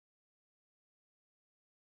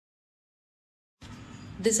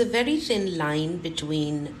There's a very thin line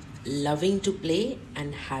between loving to play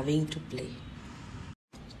and having to play.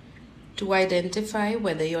 To identify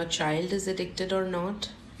whether your child is addicted or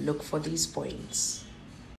not, look for these points.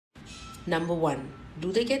 Number one,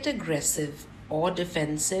 do they get aggressive or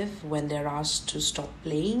defensive when they're asked to stop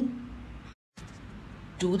playing?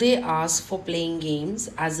 Do they ask for playing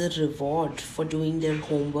games as a reward for doing their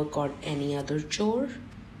homework or any other chore?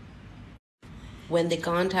 When they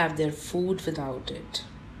can't have their food without it?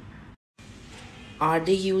 Are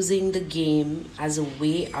they using the game as a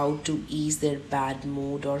way out to ease their bad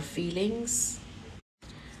mood or feelings?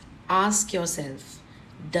 Ask yourself,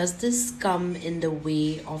 does this come in the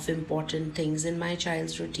way of important things in my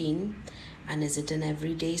child's routine? And is it an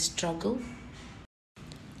everyday struggle?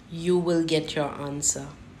 You will get your answer.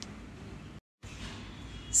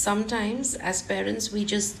 Sometimes, as parents, we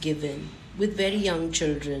just give in. With very young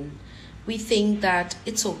children, we think that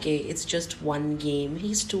it's okay, it's just one game,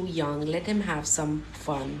 he's too young, let him have some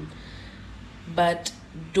fun. But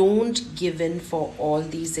don't give in for all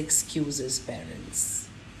these excuses, parents.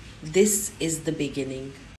 This is the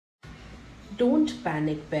beginning. Don't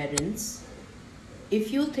panic, parents.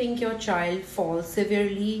 If you think your child falls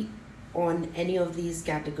severely on any of these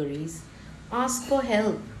categories, ask for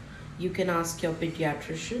help. You can ask your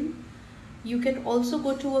pediatrician. You can also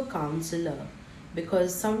go to a counselor,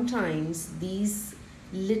 because sometimes these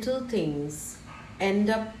little things end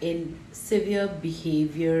up in severe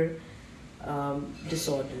behavior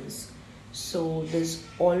disorders. So there's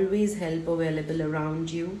always help available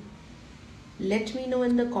around you. Let me know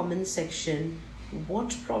in the comment section,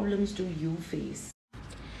 what problems do you face?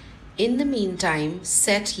 In the meantime,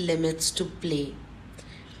 set limits to play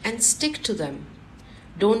and stick to them.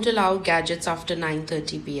 Don't allow gadgets after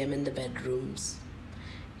 9:30 p.m. in the bedrooms.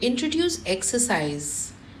 Introduce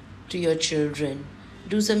exercise to your children.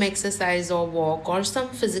 Do some exercise or walk or some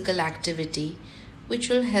physical activity which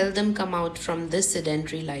will help them come out from this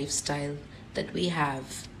sedentary lifestyle that we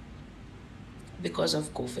have because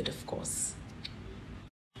of COVID, of course.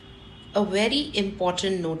 A very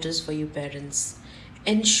important notice for you parents.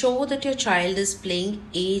 Ensure that your child is playing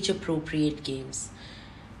age-appropriate games.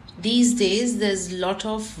 These days, there's a lot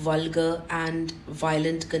of vulgar and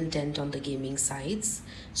violent content on the gaming sites.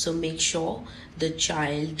 So make sure the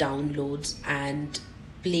child downloads and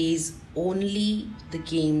plays only the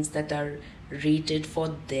games that are rated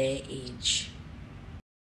for their age.